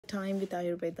time with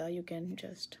Ayurveda, you can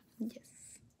just,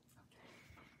 yes.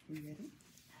 You ready?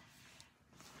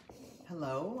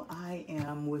 Hello, I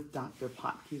am with Dr.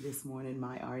 Potki this morning,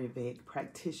 my Ayurvedic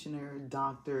practitioner,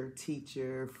 doctor,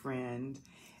 teacher, friend,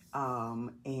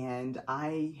 and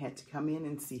I had to come in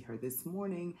and see her this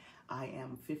morning. I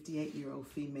am a 58-year-old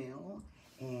female,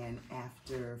 and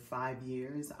after 5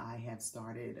 years, I have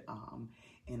started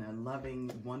in a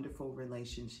loving, wonderful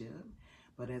relationship.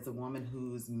 But as a woman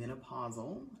who's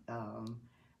menopausal,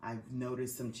 I've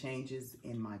noticed some changes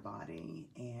in my body,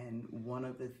 and one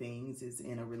of the things is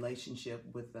in a relationship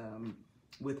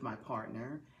with my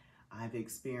partner. I've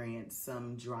experienced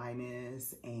some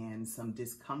dryness and some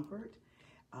discomfort,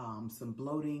 some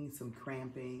bloating, some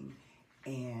cramping,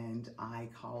 and I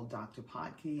called Dr.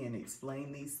 Potki and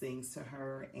explained these things to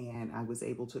her, and I was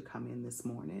able to come in this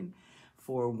morning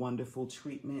for a wonderful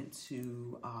treatment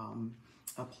to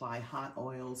apply hot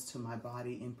oils to my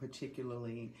body, and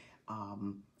particularly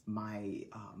my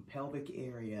pelvic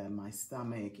area, my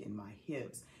stomach, and my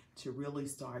hips, to really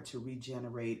start to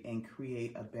regenerate and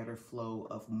create a better flow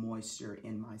of moisture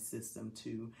in my system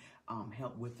to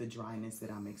help with the dryness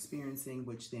that I'm experiencing,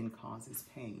 which then causes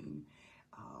pain.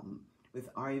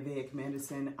 With Ayurvedic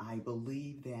medicine, I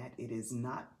believe that it is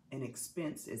not an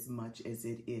expense as much as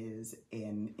it is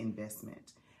an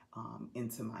investment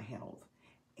into my health.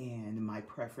 And my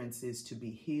preference is to be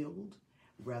healed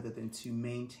rather than to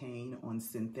maintain on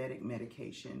synthetic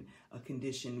medication, a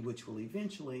condition which will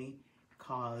eventually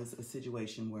cause a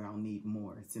situation where I'll need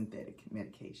more synthetic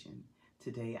medication.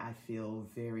 Today, I feel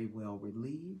very well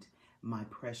relieved. My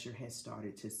pressure has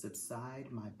started to subside.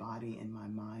 My body and my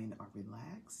mind are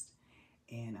relaxed.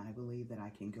 And I believe that I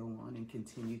can go on and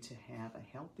continue to have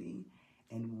a healthy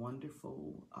and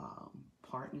wonderful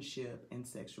partnership and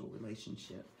sexual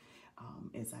relationship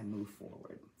as I move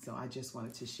forward. So I just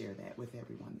wanted to share that with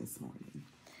everyone this morning.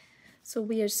 So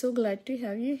we are so glad to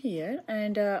have you here.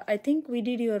 And I think we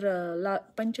did your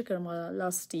Panchakarma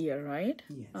last year, right?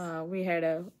 Yes. We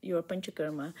had your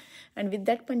Panchakarma. And with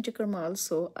that Panchakarma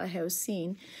also, I have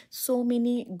seen so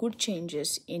many good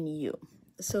changes in you.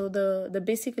 So the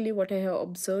basically what I have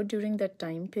observed during that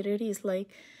time period is like,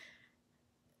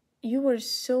 you were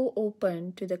so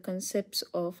open to the concepts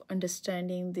of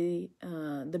understanding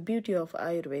the beauty of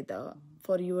Ayurveda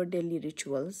for your daily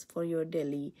rituals, for your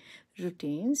daily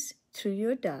routines, through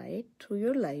your diet, through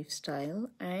your lifestyle,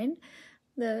 and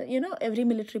every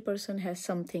military person has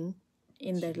something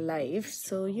in their life.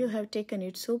 So you have taken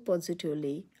it so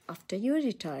positively after your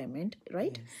retirement,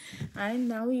 right? Yes. And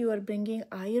now you are bringing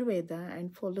Ayurveda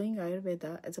and following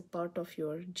Ayurveda as a part of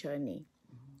your journey.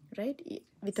 Right?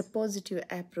 With a positive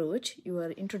approach, you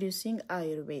are introducing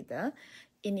Ayurveda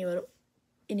in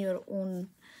your own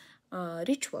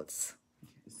rituals,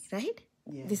 Yes. right?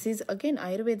 Yes. This is, again,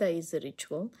 Ayurveda is a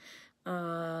ritual.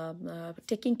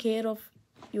 Taking care of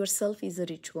yourself is a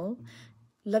ritual.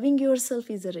 Loving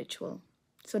yourself is a ritual.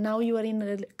 So now you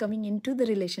are coming into the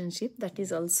relationship. That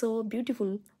is also a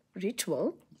beautiful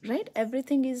ritual, right?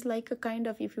 Everything is like a kind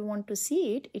of, if you want to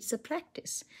see it, it's a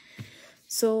practice.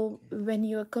 So when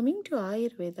you are coming to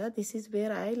Ayurveda, this is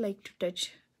where I like to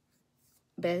touch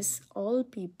base all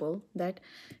people, that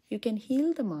you can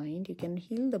heal the mind, you can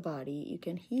heal the body, you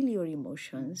can heal your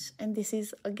emotions. And this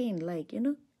is, again, like,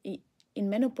 in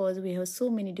menopause, we have so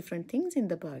many different things in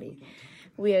the body.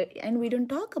 We don't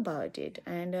talk about it.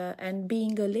 And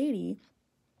being a lady,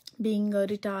 being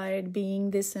retired,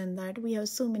 being this and that, we have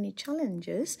so many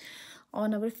challenges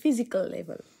on our physical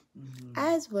level. Mm-hmm.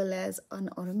 As well as on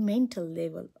our mental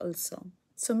level also.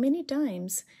 So many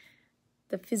times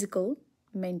the physical,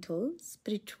 mental,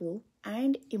 spiritual,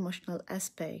 and emotional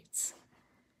aspects,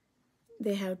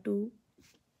 they have to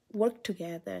work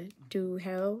together to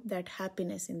have that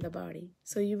happiness in the body.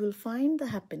 So you will find the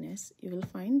happiness, you will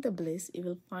find the bliss, you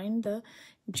will find the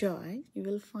joy, you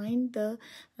will find the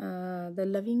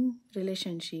loving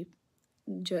relationship,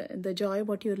 the joy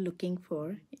what you're looking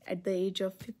for at the age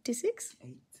of 56?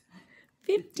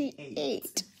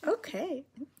 58. Okay,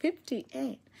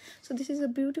 58. So this is a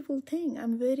beautiful thing.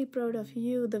 I'm very proud of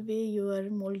you, the way you are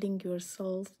molding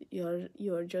yourself.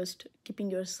 You're just keeping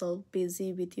yourself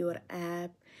busy with your app.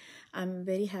 I'm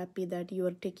very happy that you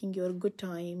are taking your good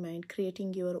time and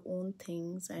creating your own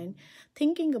things and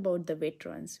thinking about the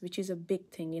veterans, which is a big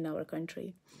thing in our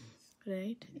country,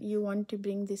 right? You want to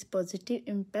bring this positive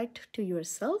impact to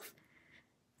yourself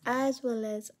as well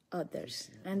as others.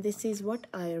 And this is what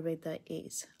Ayurveda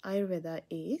is. Ayurveda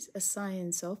is a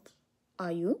science of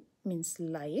Ayu, means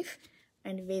life,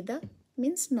 and Veda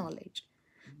means knowledge.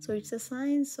 So it's a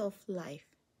science of life.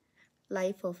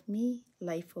 Life of me,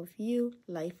 life of you,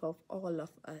 life of all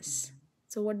of us.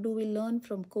 So what do we learn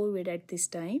from COVID at this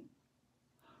time?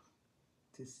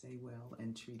 To stay well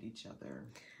and treat each other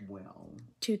well.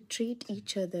 To treat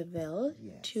each other well,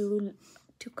 Yes.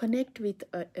 to connect with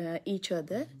each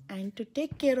other, and to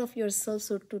take care of yourself,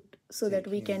 so that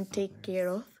we can take care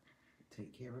of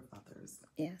others.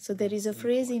 Yeah, so there is a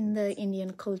phrase in the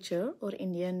Indian culture or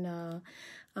Indian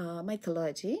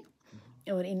mythology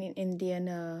or in Indian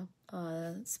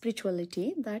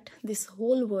spirituality that this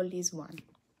whole world is one.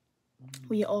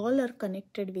 We all are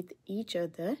connected with each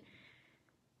other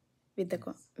with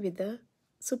the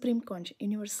supreme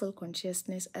universal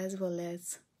consciousness as well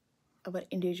as our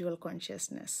individual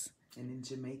consciousness. And in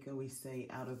Jamaica, we say,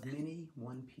 out of many,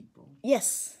 one people.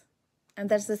 Yes. And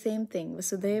that's the same thing.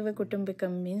 Vasudhaiva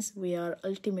Kutumbakam means we are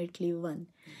ultimately one.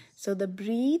 Yes. So the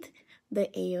breathe, the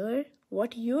air,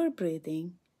 what you're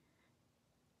breathing,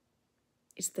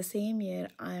 it's the same air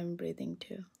I am breathing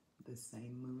too. The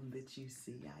same moon that you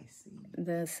see, I see.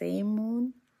 The same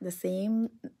moon, the same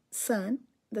sun,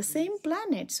 the same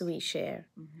planets we share.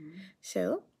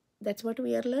 So that's what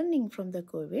we are learning from the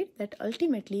COVID, that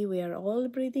ultimately we are all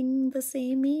breathing the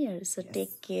same air. So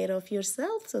take care of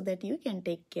yourself so that you can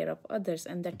take care of others.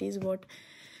 And that is what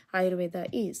Ayurveda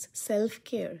is.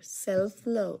 Self-care,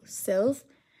 self-love,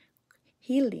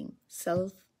 self-healing,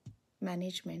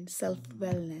 self-management,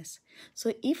 self-wellness.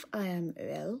 So if I am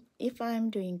well, if I am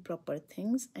doing proper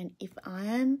things, and if I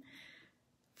am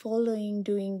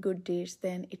doing good deeds,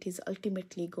 then it is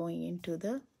ultimately going into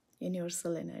the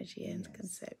universal energy and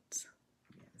concepts.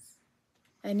 Yes.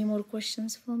 Any more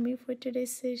questions for me for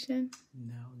today's session?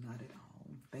 No, not at all.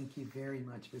 Thank you very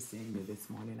much for seeing me this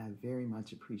morning. I very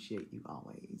much appreciate you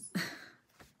always.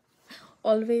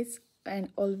 Always,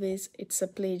 it's a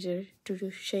pleasure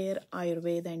to share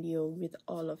Ayurveda and Yoga with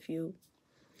all of you,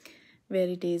 where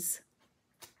it is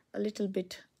a little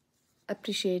bit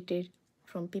appreciated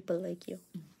from people like you.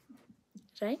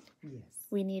 Right? Yes.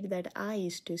 We need that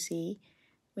eyes to see.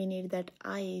 We need that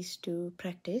eyes to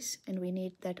practice, and we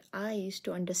need that eyes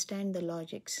to understand the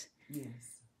logics.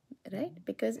 Yes. Right?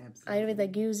 Because Absolutely.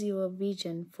 Ayurveda gives you a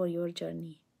vision for your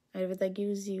journey. Ayurveda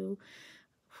gives you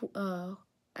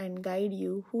and guide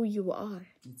you who you are.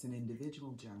 It's an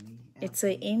individual journey. Absolutely. It's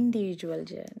an individual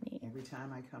journey. Every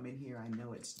time I come in here, I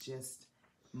know it's just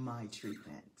my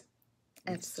treatment.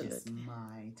 Absolutely. It's just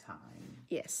my time.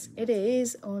 Yes, it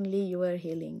is only your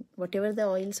healing. Whatever the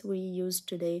oils we use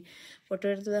today,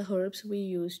 whatever the herbs we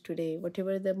use today,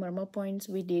 whatever the marma points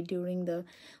we did during the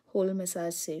whole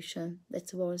massage session,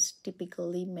 that was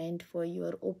typically meant for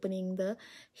your opening the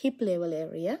hip level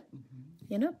area,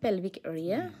 pelvic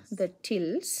area, the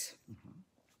tilts,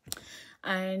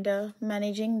 and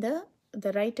managing the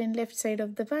right and left side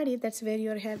of the body. That's where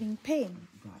you're having pain.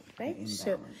 Right?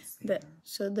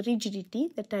 So the rigidity,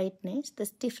 the tightness, the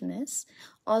stiffness,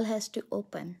 all has to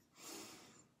open.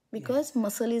 Because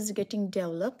muscle is getting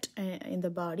developed in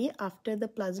the body after the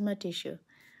plasma tissue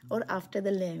or after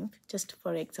the lymph, just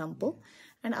for example,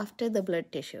 and after the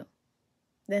blood tissue.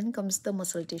 Then comes the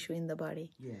muscle tissue in the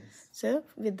body. Yes. So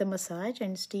with the massage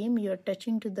and steam, you're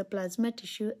touching to the plasma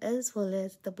tissue as well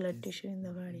as the blood tissue in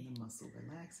the body. And the muscle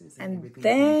relaxes and everything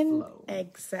then can flow.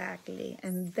 Exactly.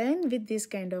 And then with this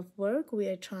kind of work, we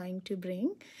are trying to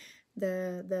bring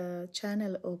the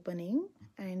channel opening,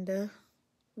 and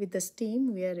with the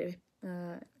steam, we are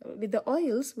with the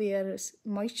oils, we are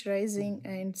moisturizing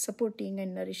and supporting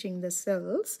and nourishing the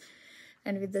cells,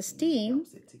 and with the steam,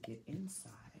 helps it to get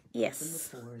inside. Yes. Open the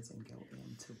pores and go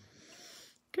into it.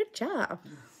 Good job.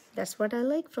 That's what I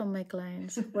like from my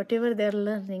clients. Whatever they're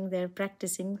learning, they're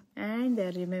practicing and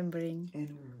they're remembering. And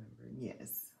remembering,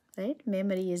 yes. Right?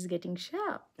 Memory is getting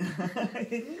sharp.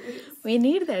 We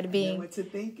need that being. I know what to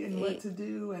think and what to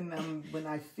do. And when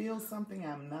I feel something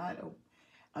I'm not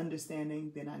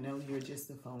understanding, then I know you're just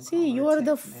a phone call or a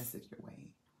text message away.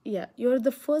 Yeah, you're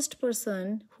the first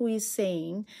person who is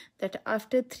saying that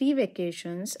after 3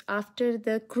 vacations, after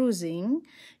the cruising,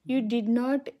 you did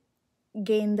not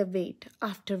gain the weight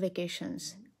after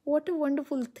vacations. What a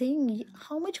wonderful thing.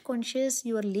 How much conscious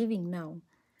you are living now.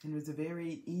 And it was a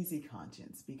very easy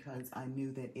conscience because I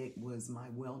knew that it was my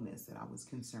wellness that I was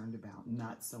concerned about,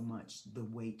 not so much the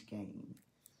weight gain.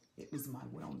 It was my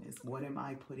wellness. What am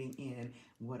I putting in?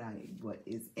 What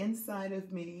is inside of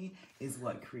me is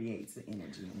what creates the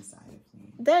energy inside of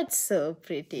me. That's so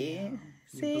pretty.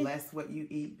 Yeah. See? You bless what you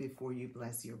eat before you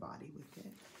bless your body with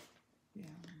it. Yeah.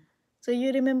 So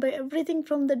you remember everything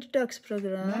from the detox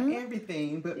program? Not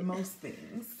everything, but most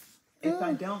things. If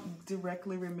I don't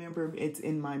directly remember, it's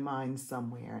in my mind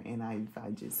somewhere, and if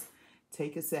I just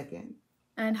take a second,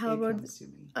 and how about comes to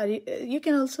me. You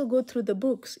can also go through the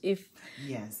books if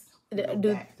yes, go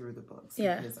back through the books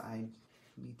because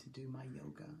me to do my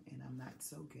yoga, and I'm not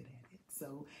so good at it.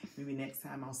 So maybe next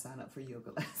time I'll sign up for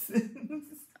yoga lessons.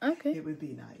 Okay. It would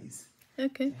be nice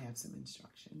Okay. to have some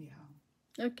instruction.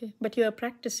 Yeah. Okay. But you are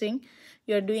practicing.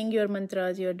 You are doing your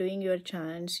mantras. You are doing your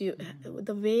chants.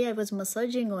 The way I was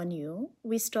massaging on you,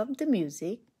 we stopped the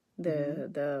music,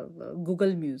 the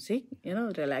Google music,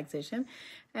 relaxation,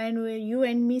 and where you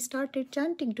and me started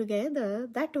chanting together.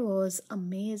 That was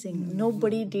amazing.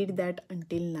 Nobody did that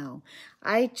until now.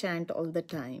 I chant all the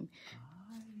time.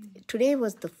 Today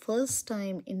was the first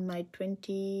time in my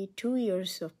 22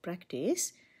 years of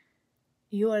practice.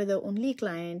 You are the only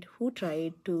client who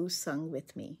tried to sing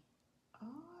with me.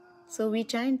 So we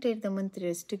chanted the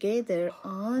mantras together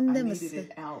on the I needed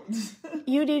it out.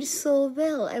 You did so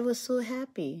well. I was so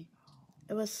happy.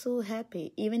 I was so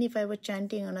happy. Even if I was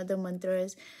chanting another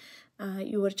mantras,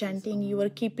 you were chanting, you were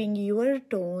keeping your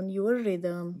tone, your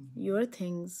rhythm, your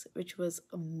things, which was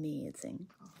amazing.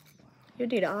 You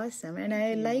did awesome. And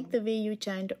I like the way you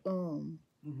chant Om.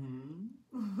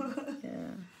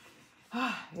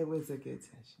 Yeah. It was a good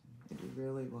session. It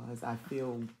really was. I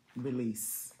feel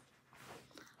release.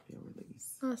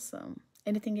 Awesome.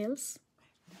 Anything else?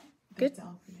 That's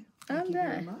all for now. Thank you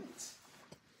very much.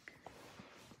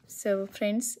 So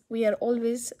friends, we are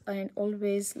always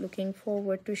looking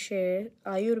forward to share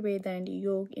Ayurveda and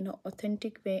Yoga in an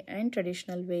authentic way and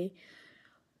traditional way.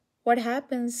 What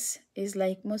happens is,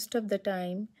 like most of the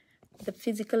time, the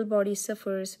physical body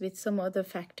suffers with some other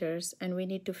factors, and we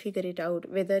need to figure it out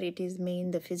whether it is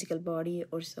the physical body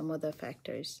or some other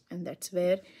factors. And that's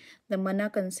where the mana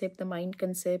concept, the mind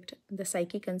concept, the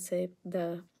psyche concept,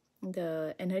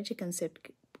 the energy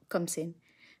concept comes in.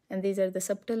 And these are the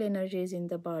subtle energies in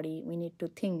the body we need to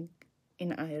think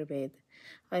in Ayurveda.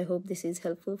 I hope this is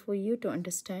helpful for you to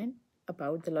understand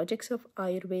about the logics of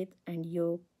Ayurveda and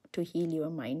Yoga to heal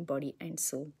your mind, body, and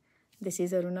soul. This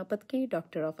is Aruna Patki,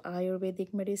 Doctor of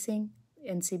Ayurvedic Medicine,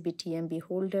 NCBTMB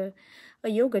holder, a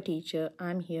yoga teacher.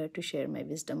 I'm here to share my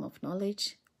wisdom of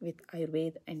knowledge with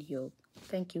Ayurveda and Yoga.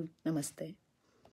 Thank you. Namaste.